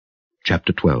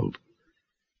chapter 12.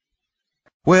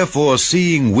 Wherefore,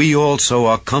 seeing we also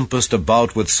are compassed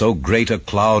about with so great a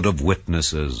cloud of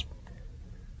witnesses,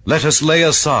 let us lay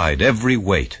aside every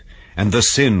weight, and the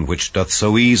sin which doth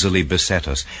so easily beset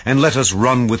us, and let us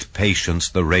run with patience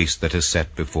the race that is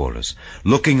set before us,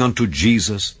 looking unto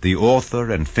Jesus, the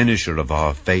author and finisher of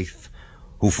our faith,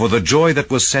 who for the joy that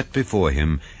was set before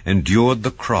him endured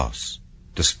the cross,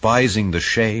 despising the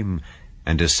shame,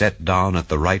 and is set down at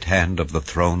the right hand of the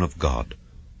throne of God.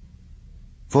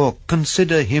 For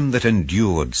consider him that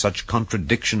endured such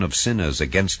contradiction of sinners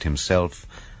against himself,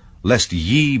 lest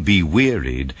ye be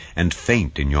wearied and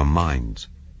faint in your minds.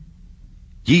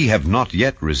 Ye have not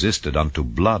yet resisted unto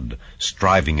blood,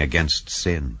 striving against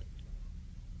sin.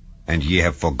 And ye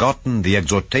have forgotten the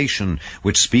exhortation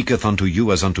which speaketh unto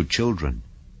you as unto children.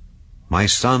 My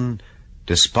son,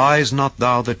 despise not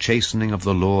thou the chastening of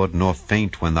the Lord, nor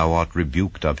faint when thou art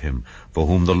rebuked of him. For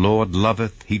whom the Lord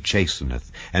loveth, he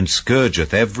chasteneth, and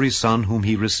scourgeth every son whom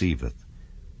he receiveth.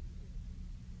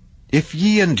 If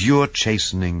ye endure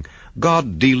chastening,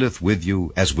 God dealeth with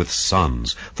you as with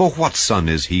sons. For what son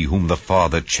is he whom the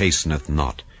Father chasteneth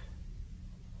not?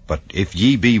 But if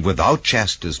ye be without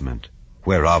chastisement,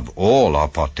 whereof all are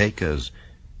partakers,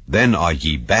 then are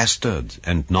ye bastards,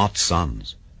 and not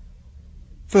sons.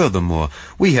 Furthermore,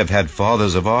 we have had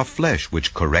fathers of our flesh,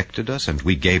 which corrected us, and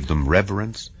we gave them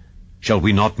reverence. Shall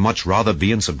we not much rather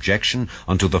be in subjection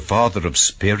unto the Father of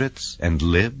spirits, and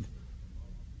live?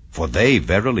 For they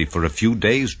verily for a few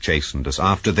days chastened us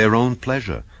after their own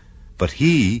pleasure, but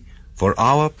he for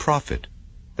our profit,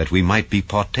 that we might be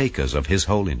partakers of his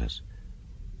holiness.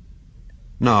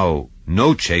 Now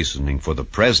no chastening for the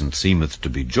present seemeth to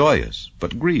be joyous,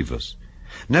 but grievous.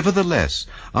 Nevertheless,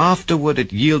 afterward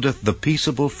it yieldeth the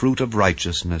peaceable fruit of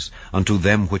righteousness unto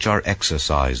them which are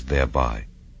exercised thereby.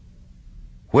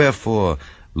 Wherefore,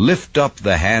 lift up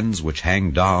the hands which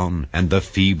hang down, and the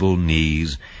feeble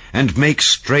knees, and make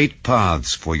straight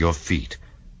paths for your feet,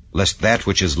 lest that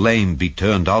which is lame be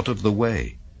turned out of the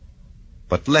way,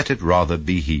 but let it rather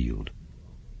be healed.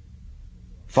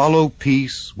 Follow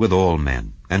peace with all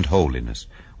men, and holiness,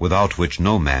 without which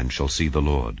no man shall see the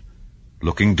Lord,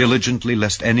 looking diligently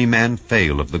lest any man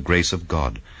fail of the grace of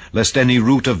God, lest any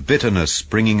root of bitterness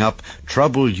springing up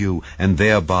trouble you, and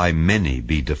thereby many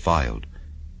be defiled,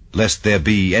 lest there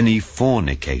be any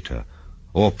fornicator,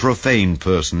 or profane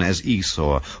person as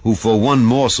Esau, who for one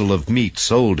morsel of meat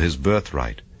sold his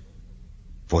birthright.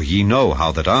 For ye know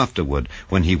how that afterward,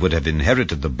 when he would have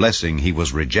inherited the blessing, he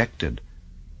was rejected.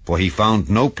 For he found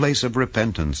no place of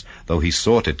repentance, though he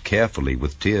sought it carefully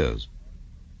with tears.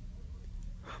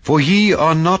 For ye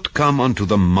are not come unto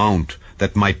the mount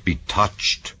that might be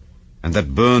touched, and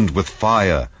that burned with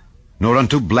fire, nor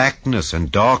unto blackness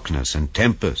and darkness and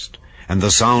tempest, and the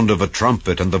sound of a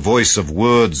trumpet, and the voice of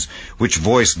words, which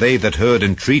voice they that heard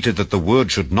entreated that the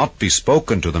word should not be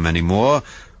spoken to them any more,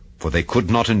 for they could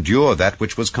not endure that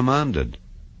which was commanded.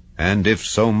 And if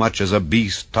so much as a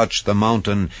beast touch the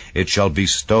mountain, it shall be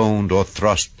stoned or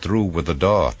thrust through with a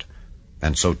dart.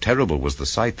 And so terrible was the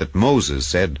sight that Moses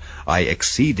said, I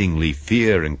exceedingly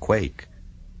fear and quake.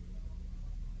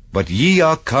 But ye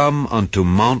are come unto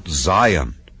Mount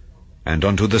Zion, and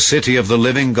unto the city of the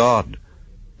living God,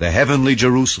 the heavenly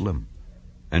Jerusalem,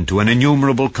 and to an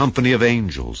innumerable company of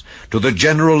angels, to the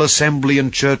general assembly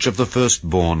and church of the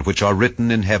firstborn which are written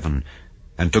in heaven,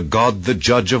 and to God the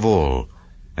judge of all,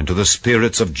 and to the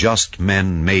spirits of just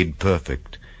men made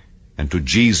perfect, and to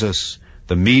Jesus,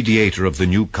 the mediator of the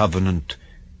new covenant,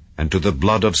 and to the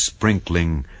blood of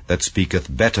sprinkling that speaketh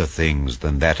better things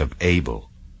than that of Abel.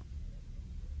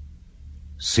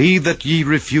 See that ye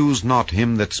refuse not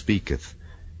him that speaketh.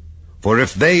 For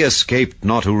if they escaped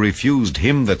not who refused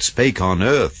him that spake on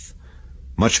earth,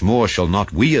 much more shall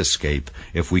not we escape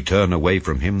if we turn away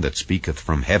from him that speaketh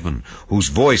from heaven, whose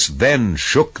voice then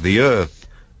shook the earth.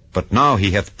 But now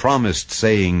he hath promised,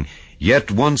 saying,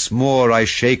 Yet once more I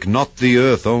shake not the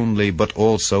earth only, but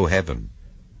also heaven.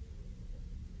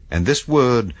 And this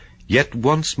word, yet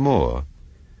once more,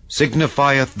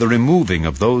 signifieth the removing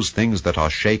of those things that are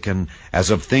shaken,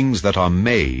 as of things that are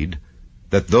made,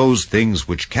 that those things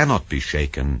which cannot be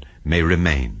shaken may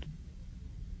remain.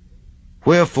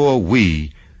 Wherefore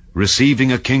we,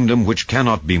 receiving a kingdom which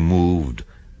cannot be moved,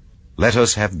 let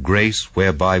us have grace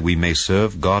whereby we may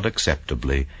serve God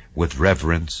acceptably, with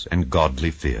reverence and godly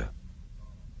fear.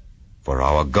 For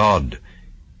our God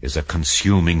is a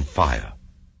consuming fire.